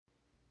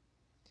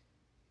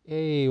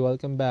Hey,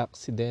 welcome back.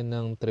 Si Den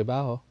ng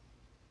Trabaho.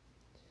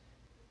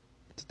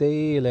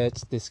 Today,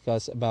 let's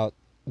discuss about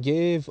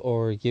give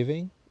or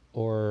giving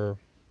or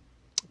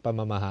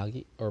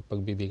pamamahagi or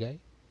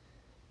pagbibigay.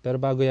 Pero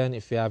bago yan,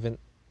 if you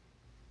haven't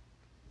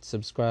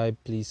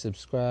subscribed, please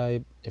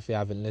subscribe. If you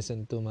haven't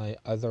listened to my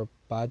other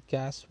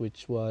podcast,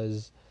 which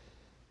was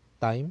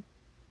Time,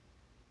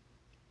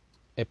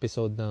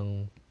 episode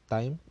ng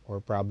Time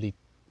or probably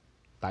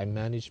time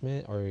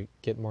management or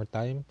get more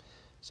time.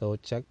 So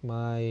check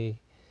my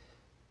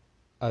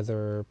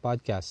other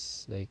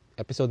podcasts like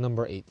episode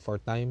number 8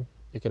 for Time.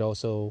 You could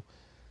also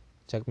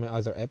check my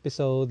other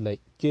episode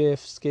like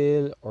gift,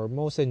 skill, or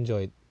most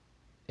enjoyed,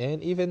 and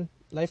even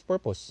life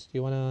purpose.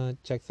 You wanna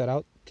check that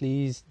out?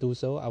 Please do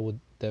so. I would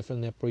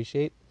definitely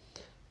appreciate.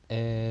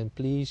 And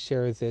please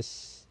share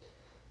this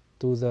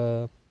to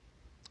the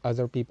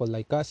other people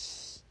like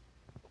us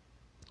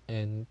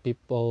and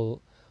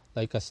people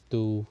like us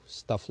do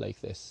stuff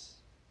like this,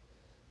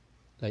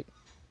 like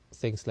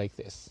things like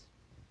this.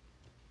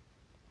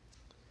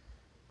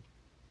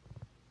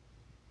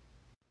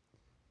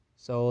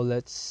 So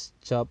let's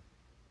jump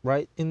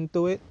right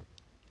into it.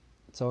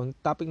 So ang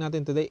topic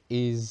natin today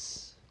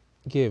is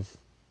give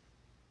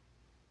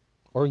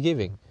or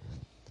giving.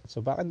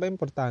 So bakit ba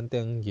importante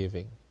ang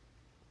giving?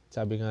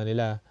 Sabi nga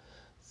nila,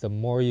 the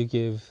more you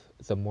give,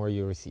 the more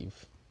you receive.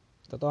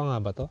 Totoo nga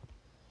ba to?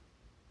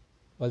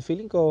 Well,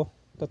 feeling ko,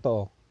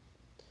 totoo.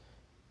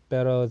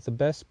 Pero the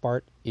best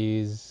part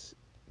is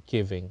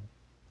giving.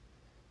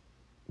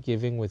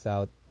 Giving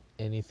without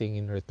anything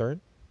in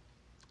return.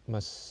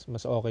 Mas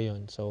okay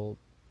yun. So,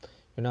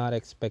 you're not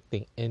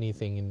expecting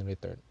anything in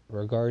return.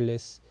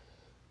 Regardless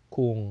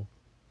kung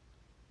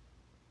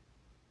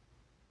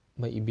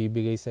may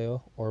ibibigay sa'yo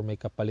or may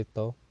kapalit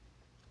to,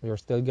 you're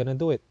still gonna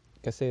do it.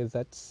 Kasi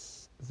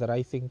that's the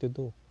right thing to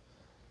do.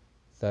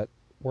 That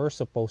we're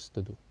supposed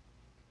to do.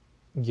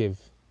 Give.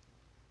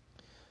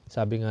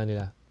 Sabi nga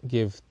nila,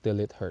 give till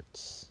it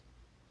hurts.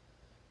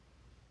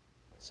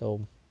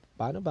 So,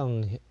 paano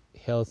bang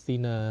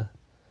healthy na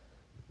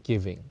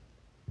giving?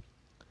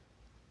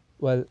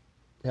 Well,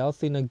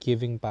 healthy na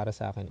giving para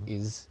sa akin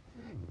is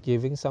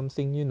giving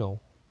something you know,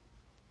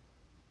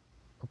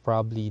 or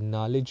probably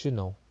knowledge you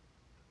know,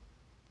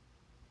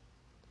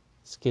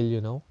 skill you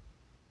know,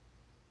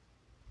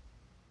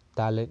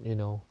 talent you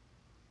know,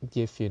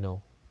 gift you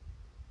know,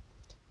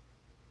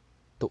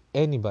 to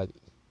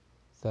anybody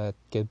that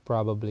could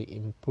probably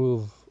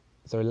improve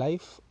their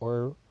life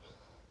or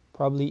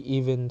probably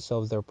even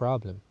solve their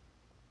problem.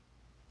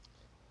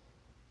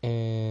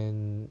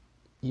 And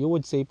you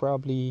would say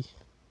probably,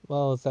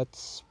 well,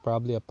 that's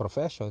probably a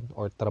profession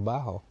or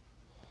trabaho.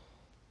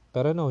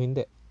 Pero no,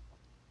 hindi.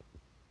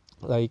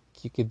 Like,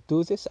 you could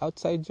do this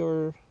outside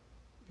your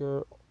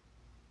 9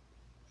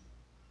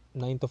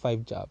 to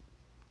 5 job.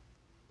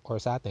 Or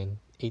sa atin,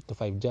 8 to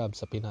 5 job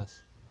sa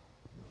Pinas.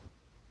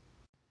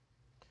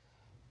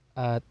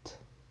 At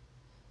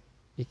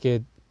you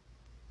could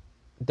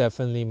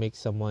definitely make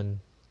someone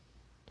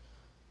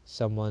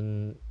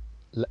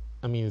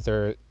I mean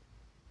their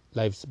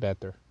lives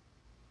better.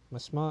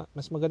 Mas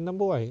magandang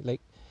buhay.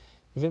 Like,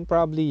 even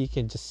probably you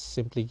can just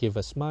simply give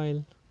a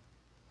smile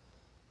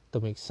to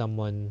make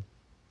someone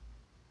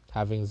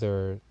having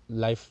their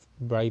life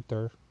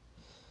brighter,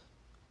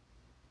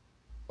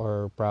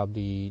 or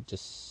probably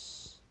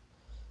just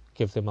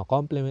give them a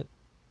compliment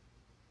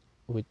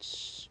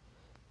which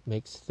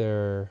makes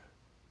their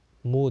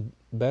mood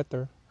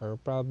better, or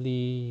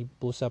probably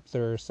boost up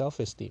their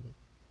self-esteem.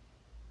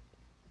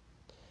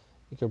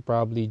 You could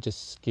probably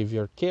just give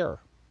your care,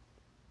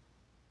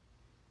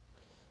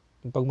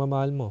 yung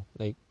pagmamahal mo,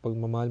 like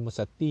pagmamahal mo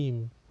sa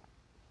team,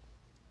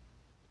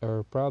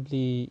 or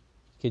probably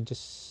you could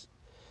just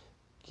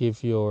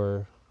give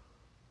your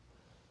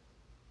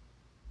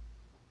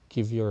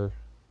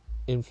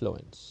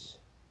influence,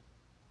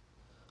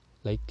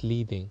 like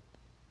leading.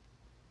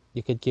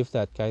 You could give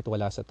that kahit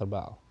wala sa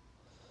trabaho.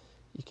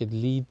 You could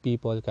lead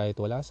people kahit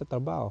wala sa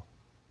trabaho.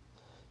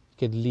 You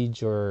could lead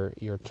your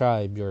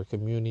tribe, your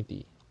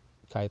community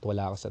kahit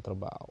wala ka sa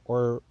trabaho.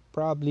 Or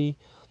probably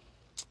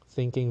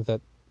thinking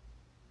that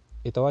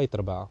ito ay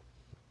trabaho.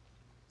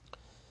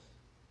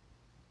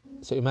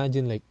 So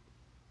imagine like,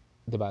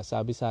 'di ba,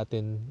 sabi sa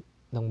atin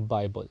ng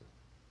Bible.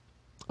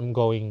 I'm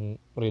going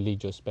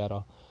religious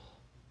pero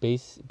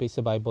based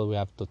sa Bible we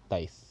have to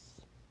tithe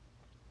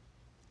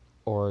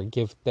or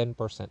give 10%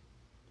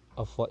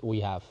 of what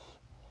we have.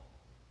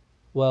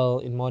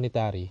 Well, in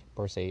monetary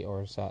per se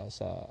or sa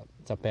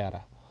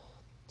pera.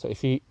 So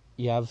if you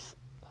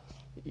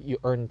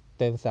earn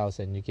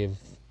 10,000, you can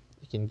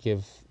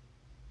give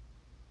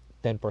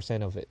 10%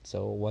 of it.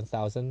 So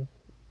 1,000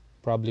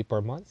 probably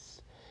per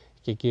month.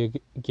 You can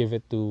give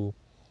it to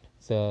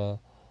the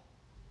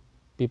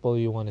people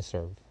you want to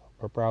serve,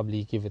 or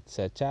probably give it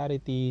sa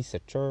charity, sa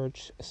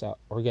church, sa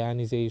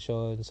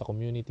organization, sa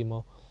community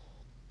mo,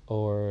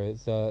 or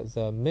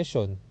the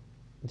mission,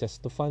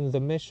 just to fund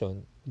the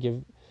mission.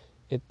 Give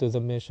it to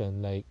the mission,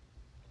 like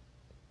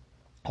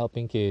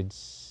helping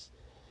kids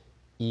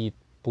eat,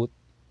 put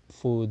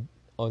food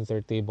on their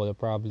table, or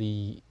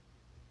probably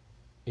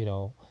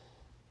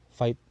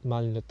fight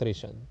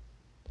malnutrition.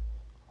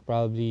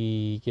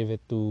 Probably give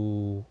it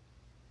to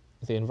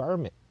the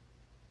environment,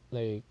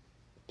 like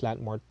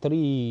plant more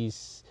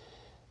trees,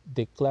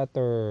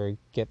 declutter,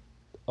 get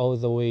all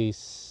the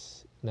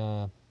ways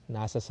na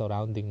nasa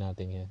surrounding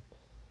natin yan.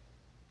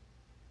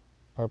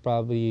 Or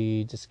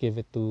probably just give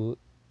it to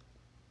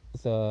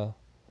the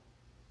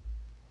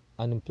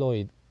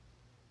unemployed,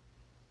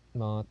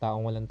 mga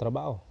taong walang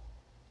trabaho,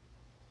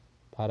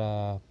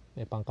 para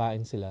may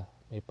pangkain sila,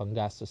 may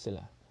panggastos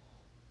sila.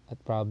 At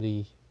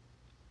probably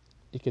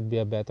you could be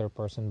a better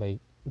person by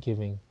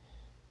giving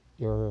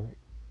your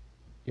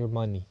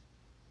money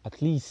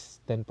at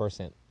least 10%.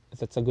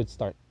 That's a good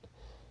start.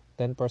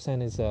 10%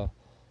 is a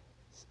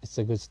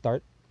good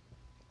start.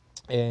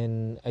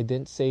 And I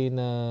didn't say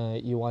na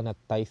you wanna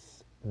tithe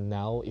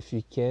now. If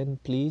you can,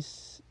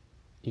 please,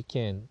 you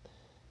can.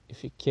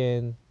 If you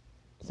can,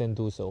 then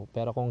do so.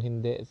 Pero kung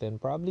hindi, then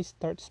probably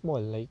start small.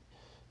 Like,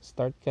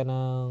 start ka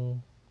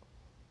ng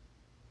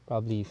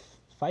probably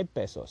 5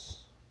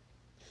 pesos.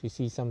 If you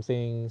see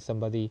something,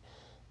 somebody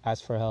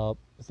asks for help,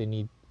 they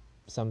need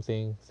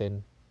something,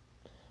 then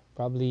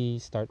probably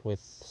start with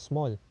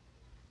small.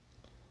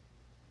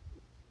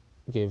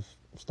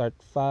 Start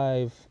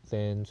 5,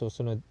 then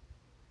susunod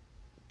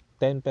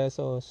 10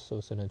 pesos,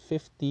 susunod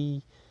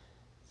 50,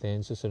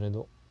 then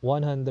susunod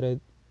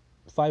 100,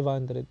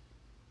 500.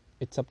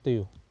 It's up to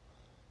you.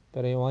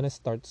 Pero you want to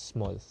start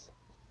small.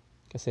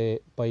 Kasi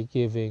by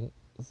giving,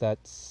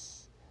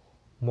 that's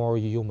more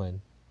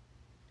human.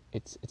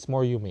 It's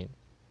more humane.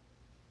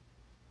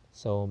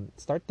 So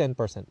start 10%,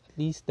 at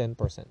least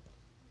 10%.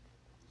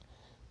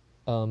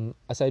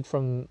 Aside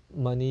from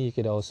money, you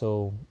could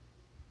also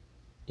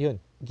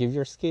give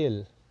your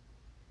skill,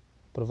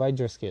 provide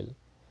your skill,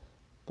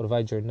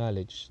 provide your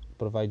knowledge,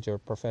 provide your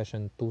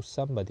profession to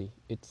somebody.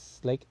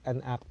 It's like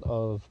an act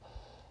of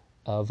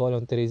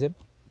volunteerism.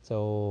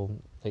 So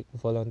like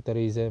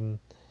volunteerism,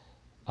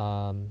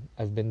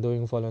 I've been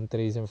doing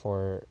volunteerism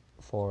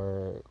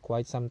for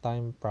quite some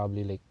time,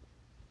 probably like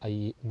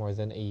more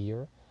than a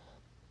year.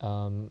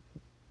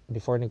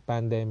 Before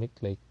nag-pandemic,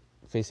 like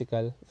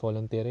physical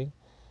volunteering.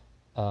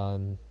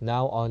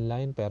 Now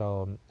online,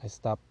 pero I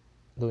stopped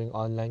doing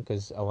online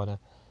because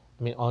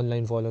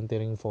online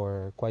volunteering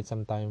for quite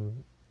some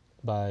time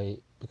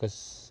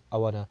because I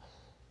wanna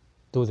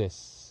do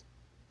this,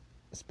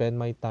 spend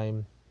my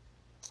time,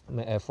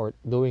 my effort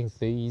doing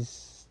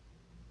these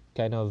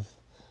kind of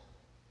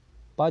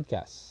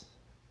podcasts,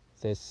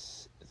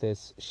 this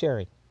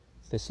sharing,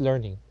 this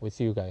learning with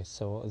you guys.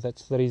 So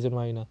that's the reason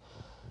why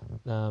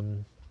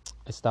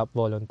I stopped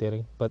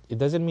volunteering. But it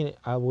doesn't mean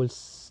I will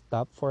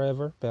stop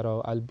forever,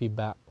 pero I'll be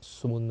back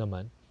soon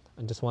naman.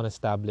 I just want to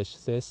establish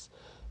this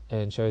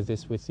and share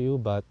this with you.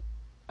 But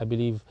I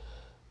believe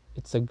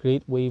it's a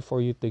great way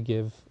for you to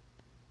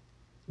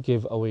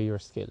give away your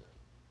skill.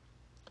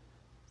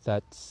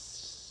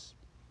 That's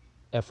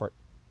effort.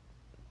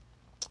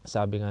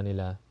 Sabi nga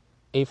nila,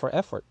 A for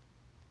effort,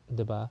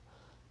 'di ba?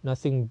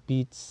 Nothing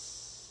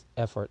beats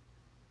effort.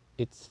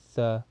 It's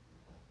the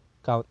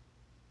count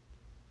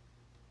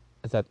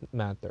that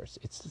matters.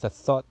 It's the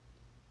thought.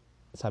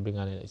 Sabi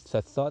nga nila, it's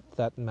the thought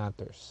that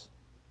matters.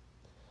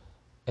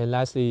 And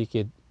lastly,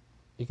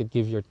 you could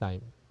give your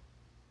time.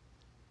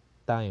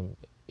 Time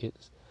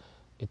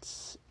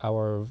it's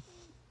our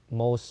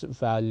most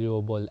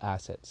valuable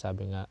asset,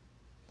 sabi nga.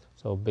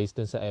 So based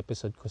dun sa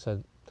episode ko sa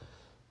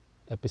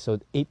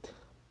episode 8,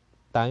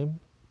 time,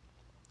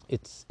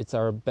 it's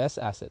our best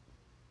asset.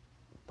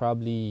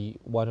 Probably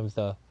one of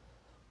the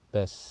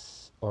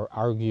best, or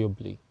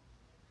arguably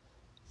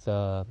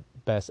the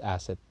best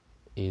asset,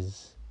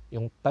 is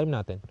yung time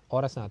natin,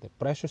 oras natin.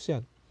 Precious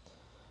yan.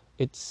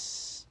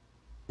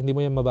 Hindi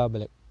mo yan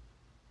mababalik.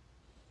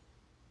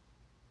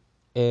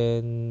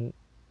 And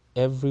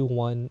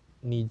everyone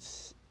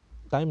needs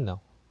time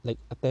now. Like,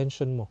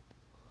 attention mo.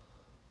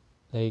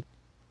 Like,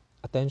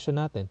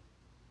 attention natin.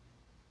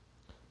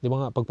 Di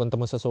ba nga, pagpunta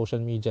mo sa social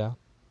media,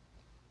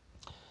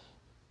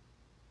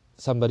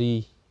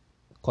 somebody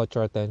caught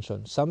your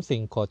attention.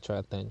 Something caught your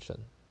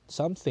attention.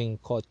 Something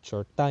caught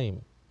your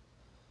time.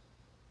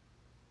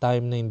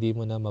 Time na hindi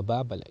mo na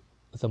mababalik.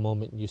 The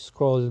moment you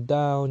scroll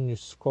down, you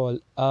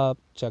scroll up,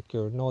 check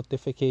your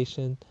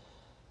notification,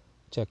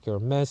 check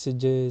your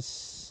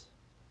messages,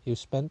 you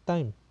spend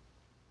time.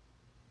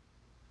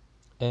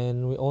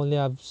 And we only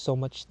have so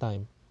much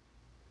time.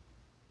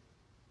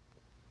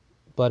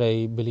 But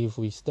I believe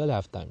we still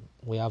have time.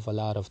 We have a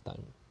lot of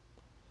time.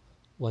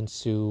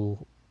 Once you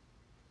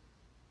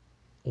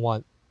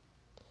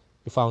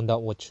found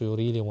out what you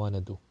really want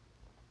to do.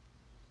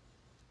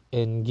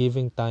 And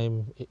giving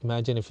time,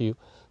 imagine if you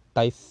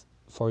tithe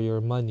for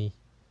your money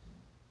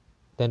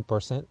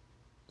 10%.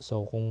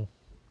 So kung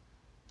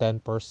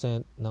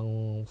 10%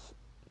 ng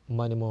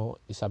money mo,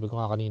 sabi ko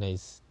nga kanina,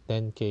 is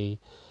 10K,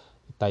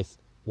 tithe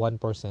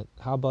 1%.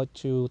 How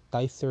about you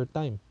tithe your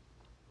time?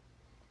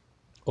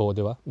 Oh, di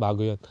ba?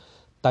 Bago yun.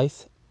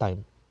 Tithe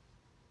time.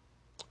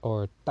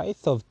 Or tithe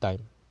of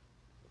time.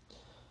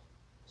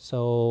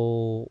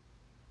 So,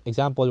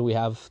 example, we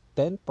have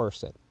 10%.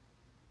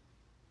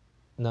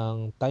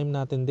 ng time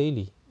natin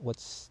daily.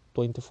 What's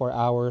 24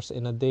 hours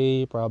in a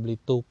day? Probably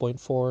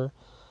 2.4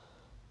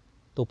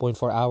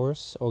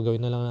 hours. O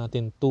gawin na lang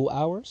natin 2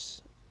 hours.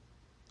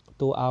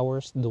 2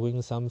 hours doing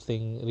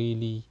something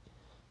really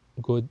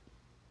good,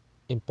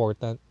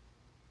 important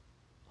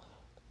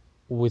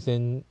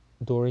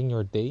during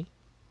your day.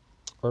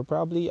 Or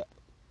probably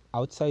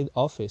outside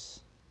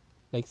office.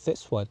 Like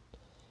this one.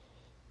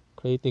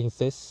 Creating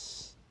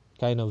this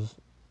kind of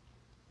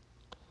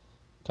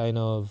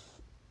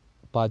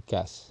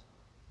podcast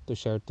to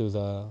share to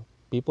the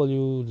people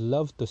you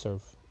love to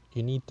serve,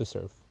 you need to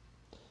serve.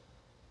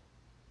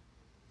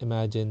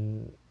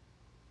 Imagine,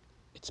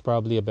 it's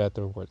probably a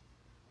better world.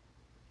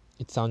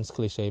 It sounds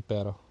cliche,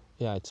 pero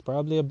yeah, it's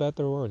probably a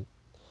better world.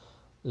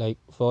 Like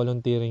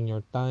volunteering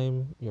your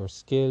time, your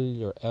skill,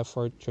 your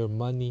effort, your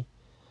money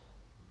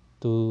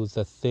to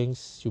the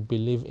things you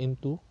believe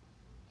into,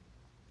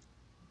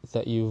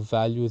 that you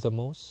value the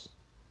most,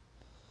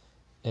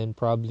 and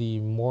probably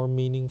more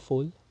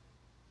meaningful,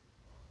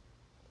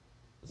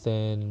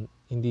 then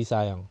hindi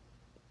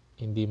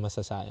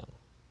masasayang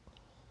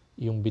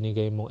yung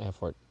binigay mong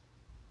effort.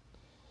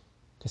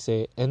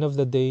 Kasi end of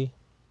the day,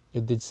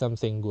 you did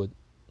something good.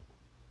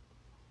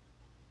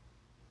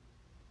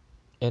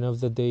 End of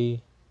the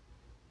day,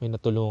 may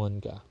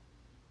natulungan ka.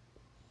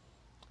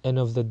 End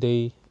of the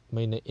day,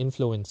 may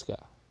na-influence ka.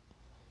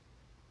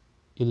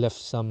 You left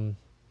some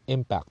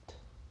impact.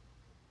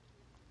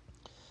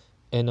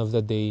 End of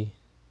the day,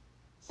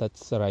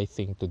 that's the right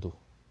thing to do.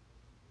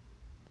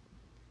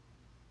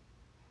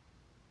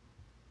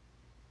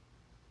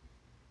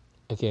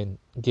 Again,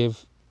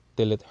 give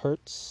till it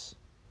hurts.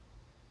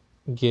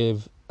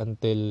 Give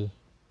until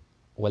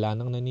wala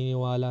nang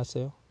naniniwala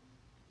sa'yo.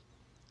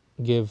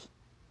 Give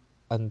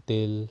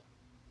until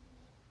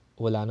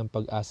wala nang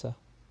pag-asa.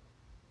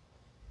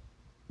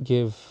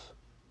 Give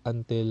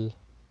until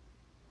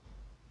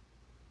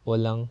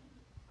walang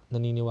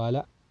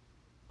naniniwala.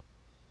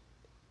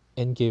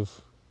 And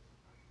give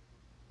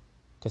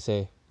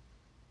kasi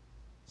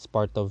it's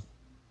part of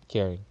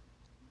caring.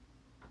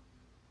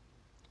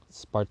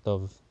 It's part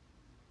of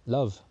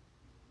love.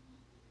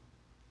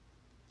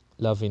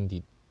 Love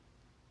indeed.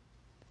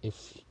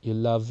 If you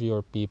love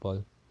your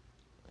people,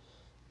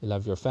 you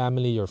love your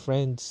family, your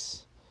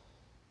friends,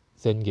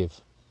 then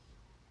give.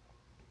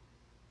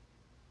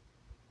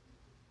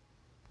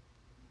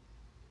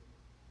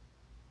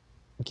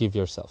 Give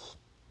yourself.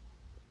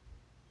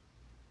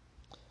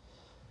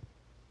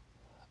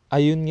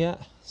 Ayun nga.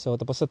 So,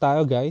 tapos na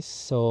tayo, guys.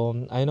 So,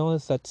 I know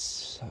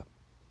that's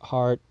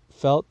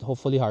heartfelt.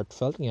 Hopefully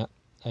heartfelt nga.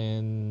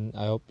 And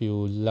I hope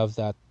you love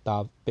that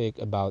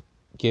topic about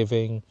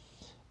giving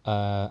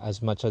as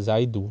much as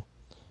I do.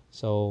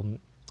 So,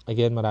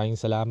 again, maraming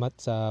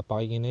salamat sa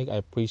pakikinig. I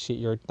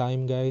appreciate your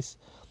time, guys.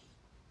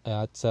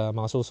 At sa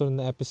mga susunod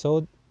na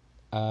episode,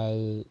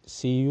 I'll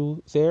see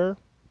you there,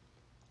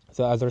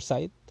 the other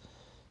side.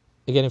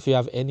 Again, if you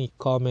have any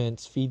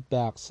comments,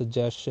 feedback,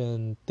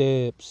 suggestion,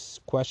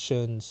 tips,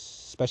 questions,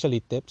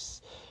 especially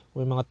tips,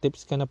 may mga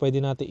tips ka na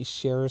pwede natin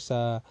i-share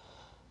sa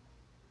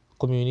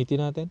community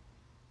natin,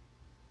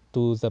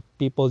 to the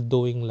people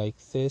doing like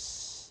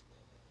this,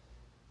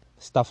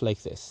 stuff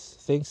like this,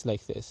 things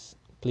like this,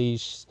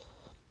 please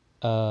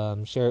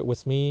share it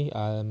with me.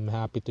 I'm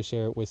happy to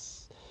share it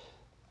with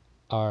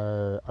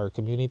our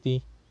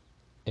community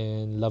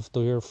and love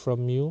to hear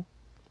from you.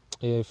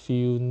 If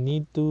you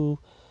need to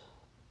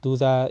do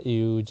that,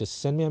 you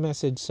just send me a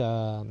message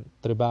sa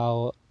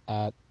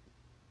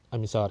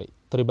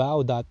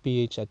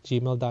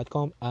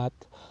tribao.ph@gmail.com.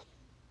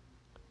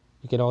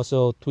 You can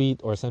also tweet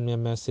or send me a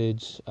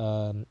message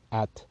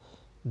at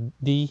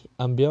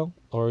 @dambyong,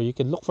 or you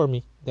can look for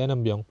me, Dan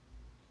Ambyong.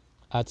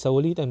 At sa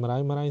ulitin,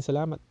 maraming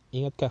salamat.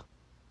 Ingat ka.